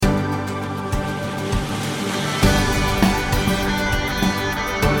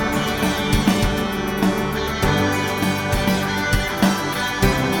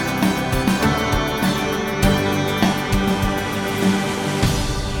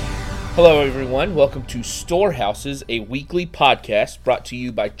Hello, everyone. Welcome to Storehouses, a weekly podcast brought to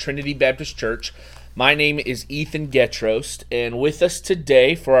you by Trinity Baptist Church. My name is Ethan Getrost, and with us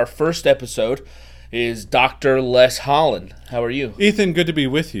today for our first episode is Dr. Les Holland. How are you? Ethan, good to be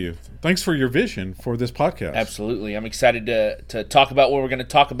with you. Thanks for your vision for this podcast. Absolutely. I'm excited to talk about what we're going to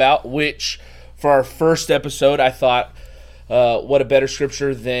talk about, which for our first episode, I thought, what a better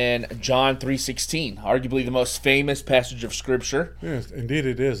scripture than John 3:16, arguably the most famous passage of Scripture. Yes, indeed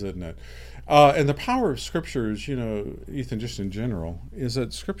it is, isn't it? And the power of Scripture is, Ethan, just in general, is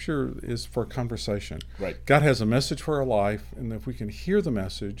that Scripture is for conversation. Right. God has a message for our life, and if we can hear the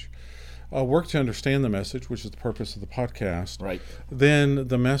message, work to understand the message, which is the purpose of the podcast, Right. then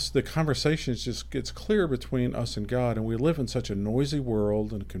the conversation just gets clear between us and God, and we live in such a noisy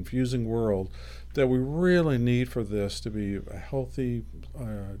world and a confusing world that we really need for this to be a healthy,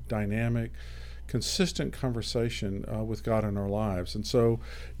 dynamic, consistent conversation with God in our lives. And so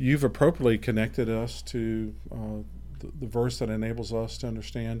you've appropriately connected us to the verse that enables us to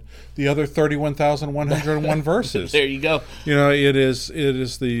understand the other 31,101 verses. There you go. It is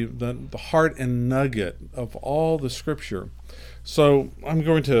the heart and nugget of all the Scripture. So I'm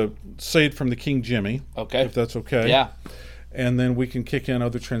going to say it from the King Jimmy, Okay. if that's okay. Yeah. And then we can kick in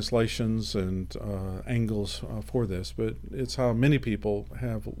other translations and angles for this. But it's how many people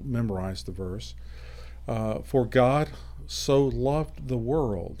have memorized the verse. For God so loved the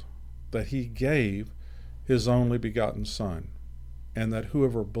world that he gave his only begotten Son, and that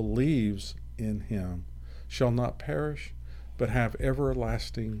whoever believes in him shall not perish, but have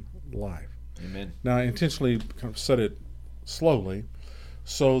everlasting life. Amen. Now, I intentionally kind of said it slowly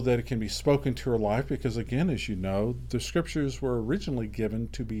so that it can be spoken to our life, because again, as you know, the Scriptures were originally given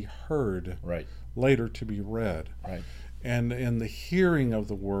to be heard, Right. later to be read. Right. And in the hearing of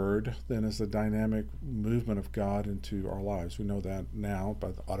the Word, then is the dynamic movement of God into our lives. We know that now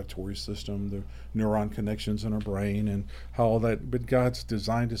by the auditory system, the neuron connections in our brain, and how all that. But God's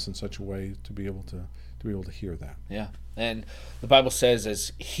designed us in such a way to be able to hear that. Yeah. And the Bible says,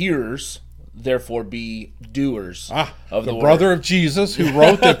 as hearers, therefore be doers of the word. Brother of Jesus who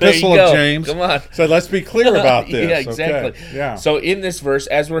wrote the There you Epistle go. of James. Come on. So let's be clear about this. Yeah, exactly. Okay. Yeah. So in this verse,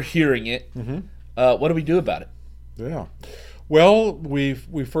 as we're hearing it, what do we do about it? Yeah. Well, we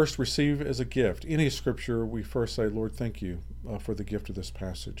first receive as a gift. Any Scripture, we first say, Lord, thank you for the gift of this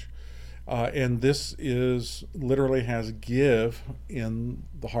passage. And this literally has give in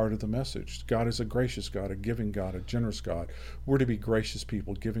the heart of the message. God is a gracious God, a giving God, a generous God. We're to be gracious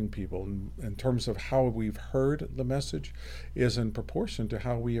people, giving people. In terms of how we've heard the message is in proportion to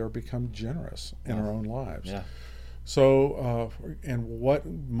how we are become generous in our own lives. Yeah. So, and what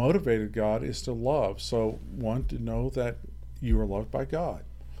motivated God is to love. So, one, to know that you are loved by God.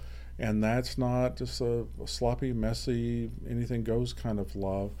 And that's not just a sloppy, messy, anything goes kind of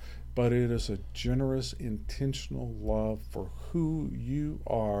love, but it is a generous, intentional love for who you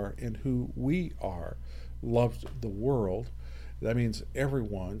are and who we are. Loved the world. That means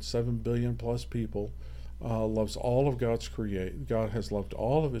everyone, 7 billion plus people, loves all of God's creation. God has loved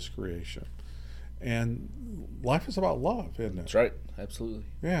all of his creation. And life is about love, isn't it? That's right. Absolutely.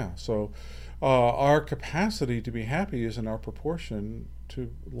 Yeah. So our capacity to be happy is in our proportion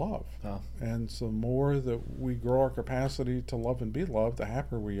to love. Oh. And so the more that we grow our capacity to love and be loved, the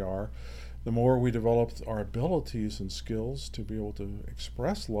happier we are. The more we develop our abilities and skills to be able to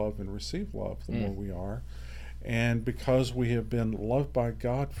express love and receive love, the more we are. And because we have been loved by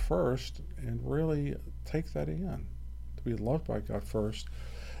God first, and really take that in, to be loved by God first,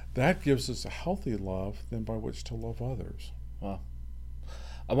 that gives us a healthy love then by which to love others. Wow.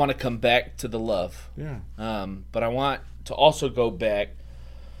 I want to come back to the love. Yeah. But I want to also go back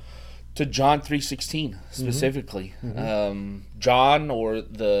to John 3:16 specifically. John, or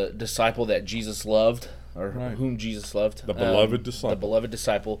the disciple that Jesus loved, or whom Jesus loved. The beloved disciple. The beloved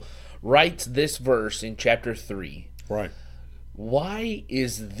disciple, writes this verse in chapter 3. Right. Why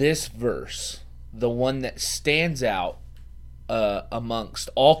is this verse the one that stands out amongst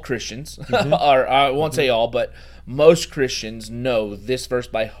all Christians, or I won't say all, but most Christians know this verse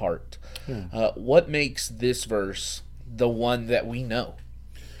by heart? What makes this verse the one that we know?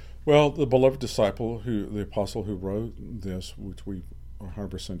 Well, the beloved disciple, the apostle who wrote this, which we are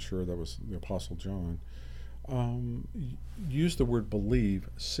 100% sure that was the Apostle John, used the word believe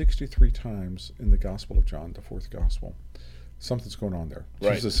 63 times in the Gospel of John, the fourth Gospel. Something's going on there.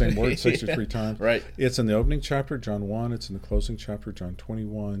 Right. It's the same word 63 times. Right. It's in the opening chapter, John 1. It's in the closing chapter, John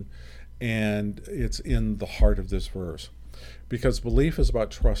 21. And it's in the heart of this verse. Because belief is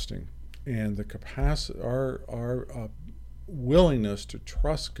about trusting. And the capacity, our willingness to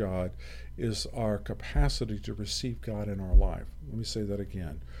trust God is our capacity to receive God in our life. Let me say that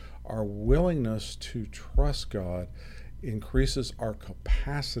again. our willingness to trust God increases our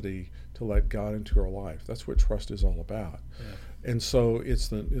capacity to let God into our life. That's what trust is all about. Yeah. And so it's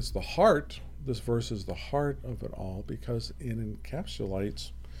the heart. This verse is the heart of it all because it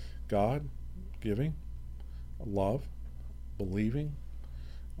encapsulates God, giving, love, believing,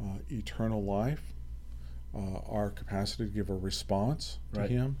 eternal life, our capacity to give a response to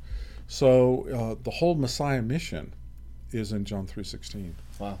Him. So the whole Messiah mission is in John 3:16.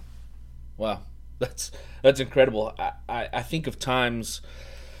 Wow, that's incredible. I think of times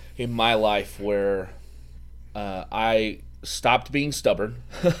in my life where I stopped being stubborn,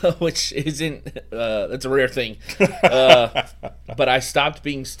 which isn't that's a rare thing. But I stopped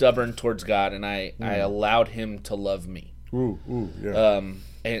being stubborn towards God, and I allowed Him to love me. Yeah.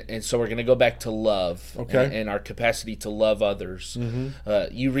 And so we're going to go back to love, okay, and our capacity to love others.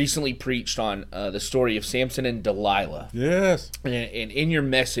 You recently preached on the story of Samson and Delilah. Yes. And in your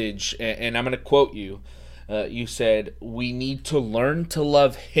message, and I'm going to quote you, you said, we need to learn to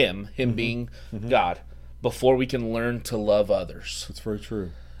love Him being God, before we can learn to love others. That's very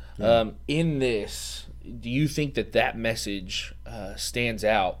true. Yeah. In this, do you think that message stands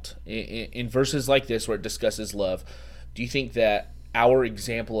out in verses like this where it discusses love? Do you think that our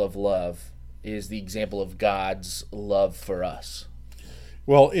example of love is the example of God's love for us?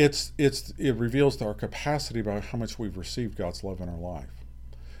 Well, it reveals our capacity by how much we've received God's love in our life.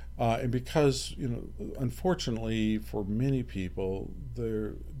 And because, unfortunately for many people, they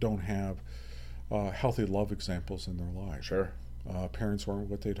don't have healthy love examples in their life. Sure. Parents weren't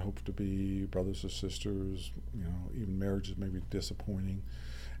what they'd hoped to be, brothers or sisters, even marriages may be disappointing.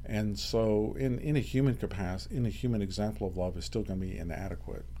 And so in a human capacity, in a human example of love is still going to be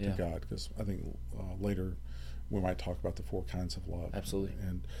inadequate to God, because I think later we might talk about the 4 kinds of love. Absolutely.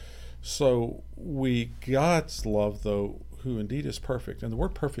 And so God's love, though, who indeed is perfect, and the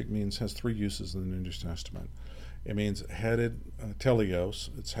word perfect has 3 uses in the New Testament. It means headed, teleos,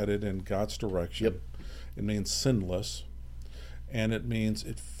 it's headed in God's direction. Yep. It means sinless, and it means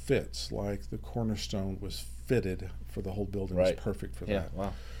it fits, like the cornerstone was fitted for the whole building. Right. Was perfect for that.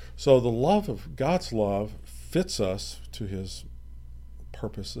 Wow. So the love of God's love fits us to His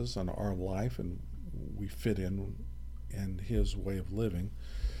purposes and our life, and we fit in His way of living.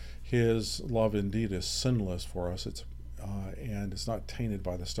 His love indeed is sinless for us. And it's not tainted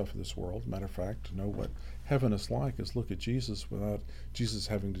by the stuff of this world. Matter of fact, to know what heaven is like is look at Jesus without Jesus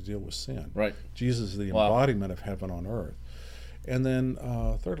having to deal with sin. Right. Jesus is the embodiment of heaven on earth. And then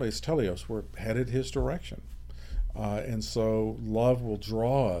thirdly, it's teleos. We're headed His direction. And so love will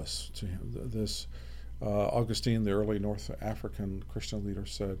draw us to Him. This Augustine, the early North African Christian leader,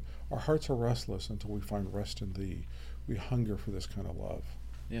 said, our hearts are restless until we find rest in Thee. We hunger for this kind of love.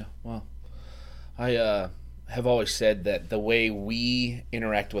 Yeah, wow. I have always said that the way we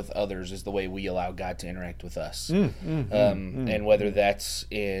interact with others is the way we allow God to interact with us. And whether that's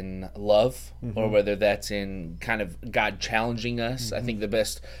in love or whether that's in kind of God challenging us, I think the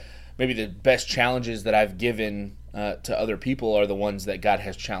best challenges that I've given to other people are the ones that God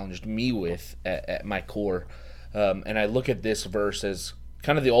has challenged me with at my core. And I look at this verse as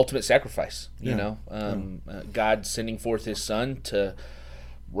kind of the ultimate sacrifice, God sending forth His Son to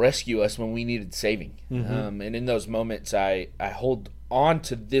rescue us when we needed saving. And in those moments, I hold on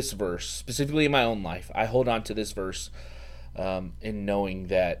to this verse, specifically in my own life. I hold on to this verse in knowing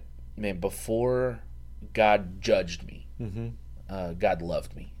that, man, before God judged me, God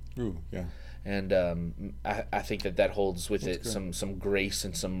loved me. Ooh, yeah. And I think that holds with That's it good. some grace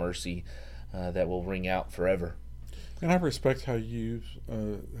and some mercy that will ring out forever. And I respect how you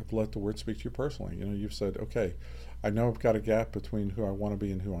have let the Word speak to you personally. You've said, okay, I know I've got a gap between who I want to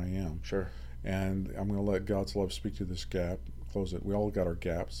be and who I am. Sure. And I'm going to let God's love speak to this gap, close it. We all got our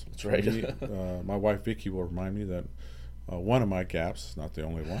gaps. That's right. Me, my wife, Vicki, will remind me that one of my gaps, not the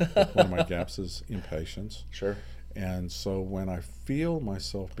only one, but one of my gaps is impatience. Sure. And so when I feel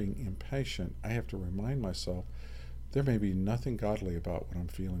myself being impatient, I have to remind myself there may be nothing godly about what I'm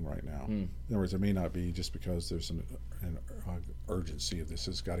feeling right now. In other words, it may not be just because there's an urgency of this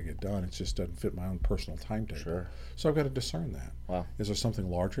has got to get done. It just doesn't fit my own personal timetable. Sure. So I've got to discern that. Wow. Is there something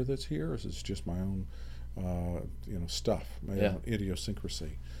larger that's here, or is it just my own stuff, my own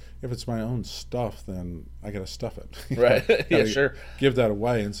idiosyncrasy? If it's my own stuff, then I got to stuff it. Right. Yeah, sure. Give that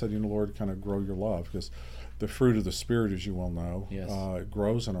away and say, Lord, kind of grow your love, because the fruit of the Spirit, as you well know,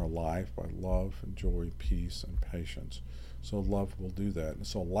 grows in our life by love and joy, peace, and patience. So love will do that. And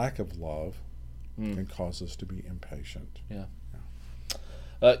so lack of love can cause us to be impatient. Yeah.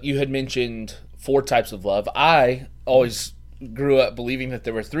 You had mentioned 4 types of love. I always grew up believing that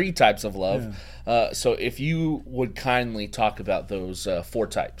there were 3 types of love. So if you would kindly talk about those 4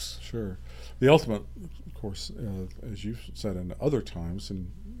 types. Sure. The ultimate, of course, as you've said in other times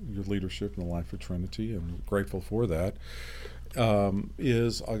in your leadership in the Life of Trinity, and grateful for that,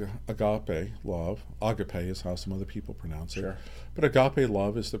 is agape love. Agape is how some other people pronounce it. Sure. But agape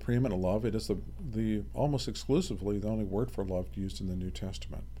love is the preeminent love. It is the almost exclusively the only word for love used in the New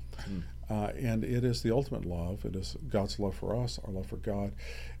Testament. And it is the ultimate love. It is God's love for us, our love for God.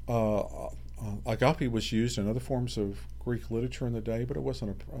 Agape was used in other forms of Greek literature in the day, but it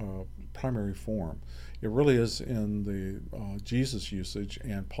wasn't a primary form. It really is in the Jesus usage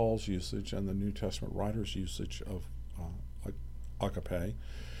and Paul's usage and the New Testament writers' usage of agape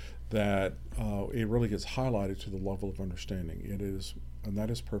that it really gets highlighted to the level of understanding. It is, and that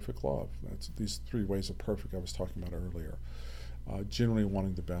is perfect love. That's these 3 ways of perfect I was talking about earlier. Genuinely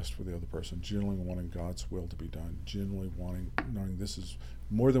wanting the best for the other person, genuinely wanting God's will to be done, genuinely knowing this is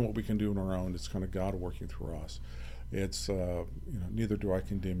more than what we can do on our own. It's kind of God working through us. It's neither do I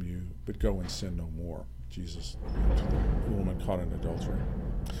condemn you, but go and sin no more. Jesus to the woman caught in adultery.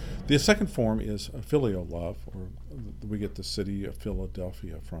 The second form is filial love, or we get the city of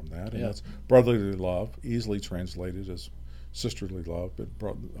Philadelphia from that, and that's brotherly love, easily translated as sisterly love, but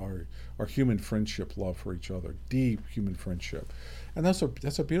our human friendship love for each other, deep human friendship, and that's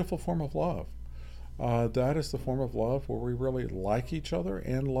a beautiful form of love. That is the form of love where we really like each other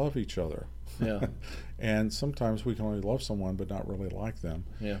and love each other. Yeah. And sometimes we can only love someone but not really like them.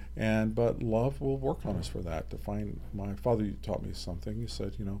 Yeah. But love will work on us for that. My father taught me something. He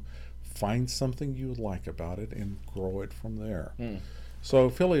said, find something you like about it and grow it from there. So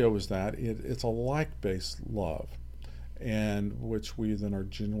filio is that. It's a like-based love, and which we then are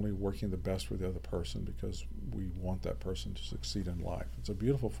genuinely working the best for the other person because we want that person to succeed in life. It's a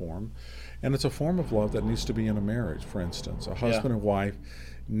beautiful form, and it's a form of love that needs to be in a marriage. For instance, a husband and wife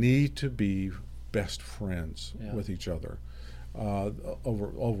need to be best friends with each other.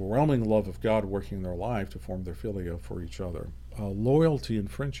 Overwhelming love of God working in their life to form their filio for each other. Loyalty and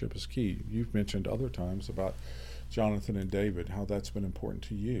friendship is key. You've mentioned other times about Jonathan and David, how that's been important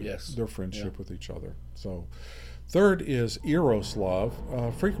to you, their friendship with each other. So third is eros love,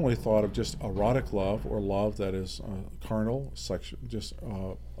 frequently thought of just erotic love or love that is carnal, just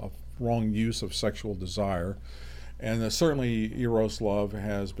a wrong use of sexual desire. And certainly eros love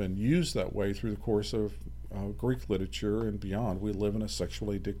has been used that way through the course of Greek literature and beyond. We live in a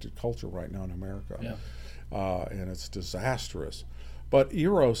sexually addicted culture right now in America, and it's disastrous. But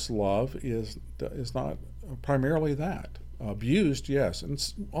eros love is not primarily that. Abused, yes, and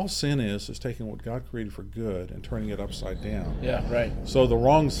all sin is taking what God created for good and turning it upside down. Yeah, right. So the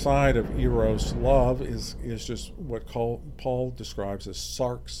wrong side of eros love is just what Paul describes as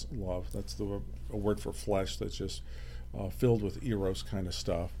sarx love. That's a word for flesh that's just filled with eros kind of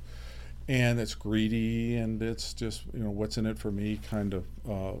stuff, and it's greedy and it's just what's in it for me kind of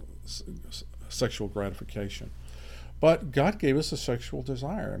sexual gratification. But God gave us a sexual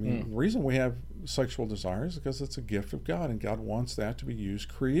desire. I mean, the reason we have sexual desire is because it's a gift of God, and God wants that to be used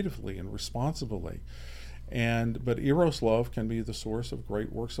creatively and responsibly. But eros love can be the source of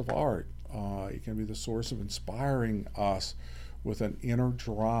great works of art. It can be the source of inspiring us with an inner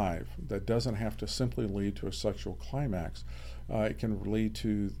drive that doesn't have to simply lead to a sexual climax. It can lead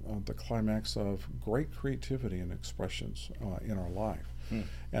to the climax of great creativity and expressions in our life.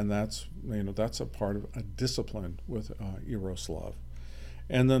 And that's a part of a discipline with eros love.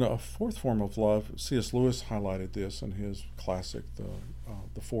 And then a fourth form of love, C.S. Lewis highlighted this in his classic,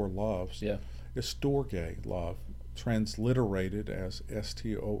 The Four Loves, is storge love, transliterated as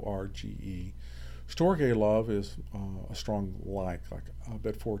S-T-O-R-G-E. Storge love is a strong like,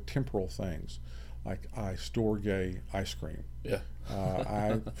 but for temporal things. Like I storge ice cream.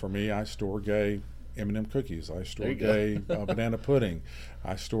 For me, I storge M&M cookies. I storge banana pudding.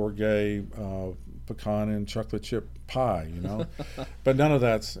 I storge pecan and chocolate chip pie, But none of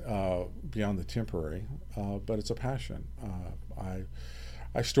that's beyond the temporary, but it's a passion.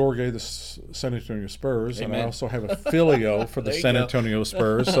 I storge the San Antonio Spurs, and I also have a filio for the San Antonio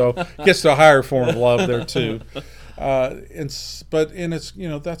Spurs, so it gets to a higher form of love there too. It's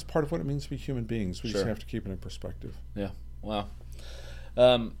that's part of what it means to be human beings. We just have to keep it in perspective. Yeah. Wow.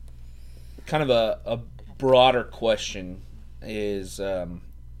 Kind of a broader question is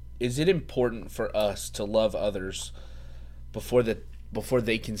it important for us to love others before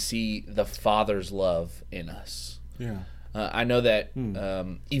they can see the Father's love in us? Yeah. I know that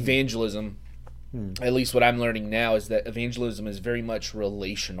evangelism At least what I'm learning now is that evangelism is very much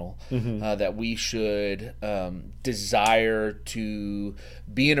relational, that we should desire to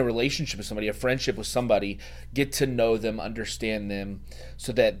be in a relationship with somebody, a friendship with somebody, get to know them, understand them,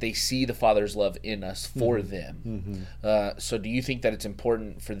 so that they see the Father's love in us for them. So do you think that it's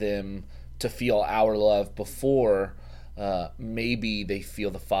important for them to feel our love before maybe they feel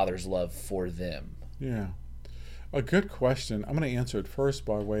the Father's love for them? Yeah. A good question. I'm going to answer it first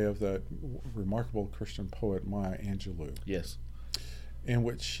by way of that remarkable Christian poet Maya Angelou. Yes. In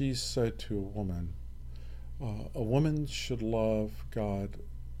which she said to a woman should love God,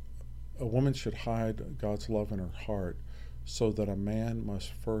 a woman should hide God's love in her heart, so that a man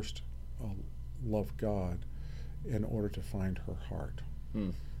must first love God in order to find her heart.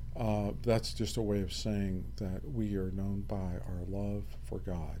 That's just a way of saying that we are known by our love for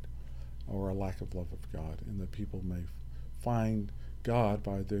God, or a lack of love of God, and that people may find God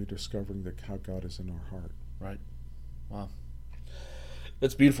by their discovering that how God is in our heart. Right. Wow.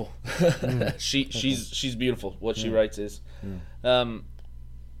 That's beautiful. She's beautiful. What she writes is.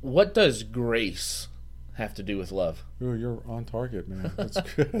 What does grace have to do with love? Oh, you're on target, man. That's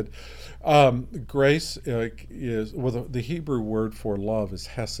good. Grace is, well, the Hebrew word for love is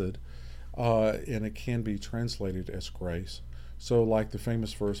hesed, and it can be translated as grace. So like the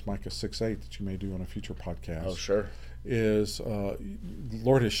famous verse, Micah 6:8, that you may do on a future podcast. Oh, sure. Is, the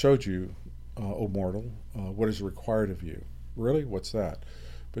Lord has showed you, O mortal, what is required of you. Really? What's that?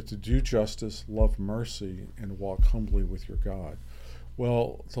 But to do justice, love mercy, and walk humbly with your God.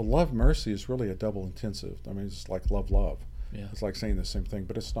 Well, to love mercy is really a double intensive. I mean, it's like love. Yeah. It's like saying the same thing,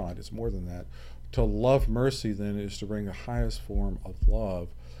 but it's not. It's more than that. To love mercy, then, is to bring the highest form of love,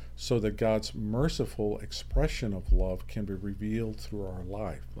 so that God's merciful expression of love can be revealed through our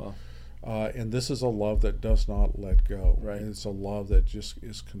life. Wow. And this is a love that does not let go. Right. It's a love that just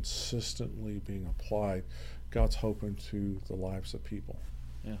is consistently being applied. God's hope into the lives of people.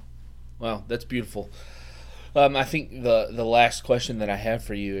 Yeah. Wow, that's beautiful. I think the last question that I have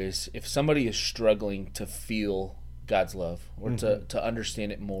for you is, if somebody is struggling to feel God's love, or to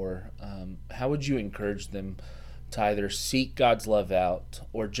understand it more, how would you encourage them to either seek God's love out,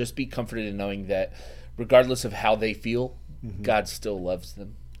 or just be comforted in knowing that regardless of how they feel, God still loves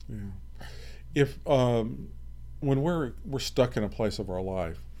them? Yeah. If when we're stuck in a place of our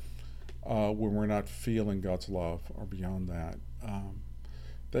life when we're not feeling God's love, or beyond that,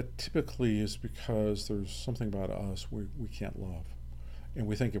 that typically is because there's something about us we can't love. And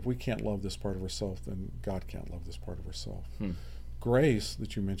we think if we can't love this part of ourselves, then God can't love this part of ourselves. Grace,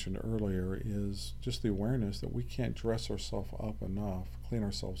 that you mentioned earlier, is just the awareness that we can't dress ourselves up enough, clean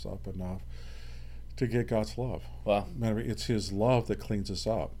ourselves up enough to get God's love. Wow. It's His love that cleans us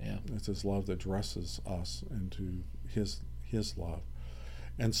up. Yeah. It's His love that dresses us into His love.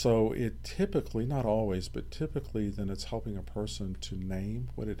 And so it typically, not always, but typically then it's helping a person to name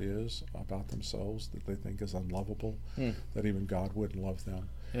what it is about themselves that they think is unlovable, that even God wouldn't love them.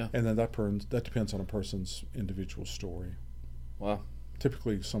 Yeah. And then that depends on a person's individual story. Wow.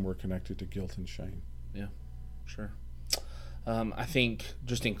 Typically somewhere connected to guilt and shame. Yeah, sure. I think,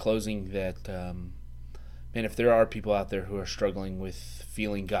 just in closing, that, man, if there are people out there who are struggling with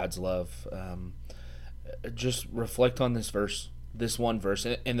feeling God's love, just reflect on this verse. This one verse,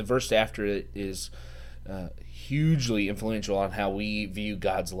 and the verse after it is hugely influential on how we view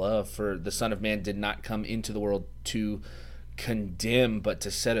God's love. For the Son of Man did not come into the world to condemn, but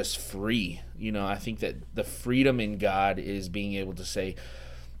to set us free. I think that the freedom in God is being able to say,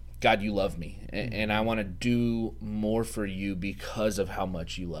 God, you love me, and I want to do more for you because of how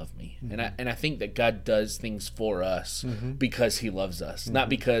much you love me. And I think that God does things for us because He loves us, not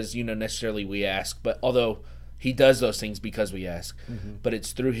because necessarily we ask, but although He does those things because we ask, but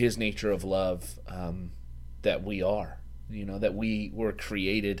it's through His nature of love that we are, that we were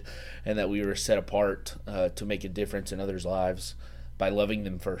created, and that we were set apart to make a difference in others' lives by loving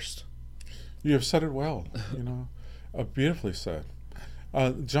them first. You have said it well, beautifully said.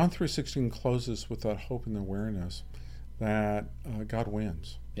 John 3:16 closes with that hope and awareness that God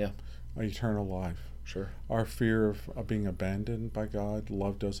wins. Yeah. Eternal life. Sure. Our fear of being abandoned by God,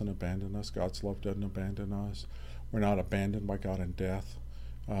 love doesn't abandon us. God's love doesn't abandon us. We're not abandoned by God in death,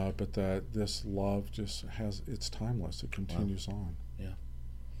 but that this love just it's timeless. It continues on. Yeah.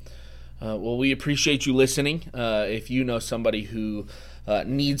 Well, we appreciate you listening. If you know somebody who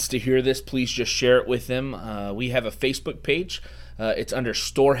needs to hear this, please just share it with them. We have a Facebook page. It's under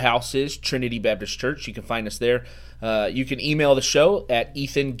Storehouses Trinity Baptist Church. You can find us there. You can email the show at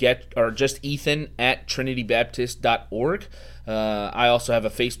Ethan at trinitybaptist.org. I also have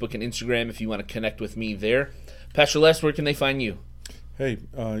a Facebook and Instagram if you want to connect with me there. Pastor Les, where can they find you? Hey,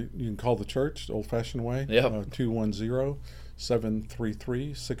 you can call the church the old-fashioned way, Yep.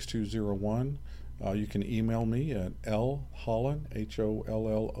 210-733-6201. You can email me at lhollon, HOLLON,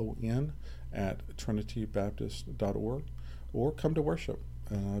 at trinitybaptist.org, or come to worship.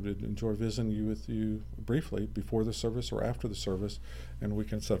 I would enjoy visiting with you briefly before the service or after the service, and we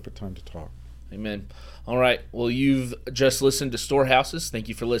can set up a time to talk. Amen. All right. Well, you've just listened to Storehouses. Thank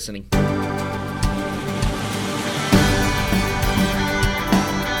you for listening.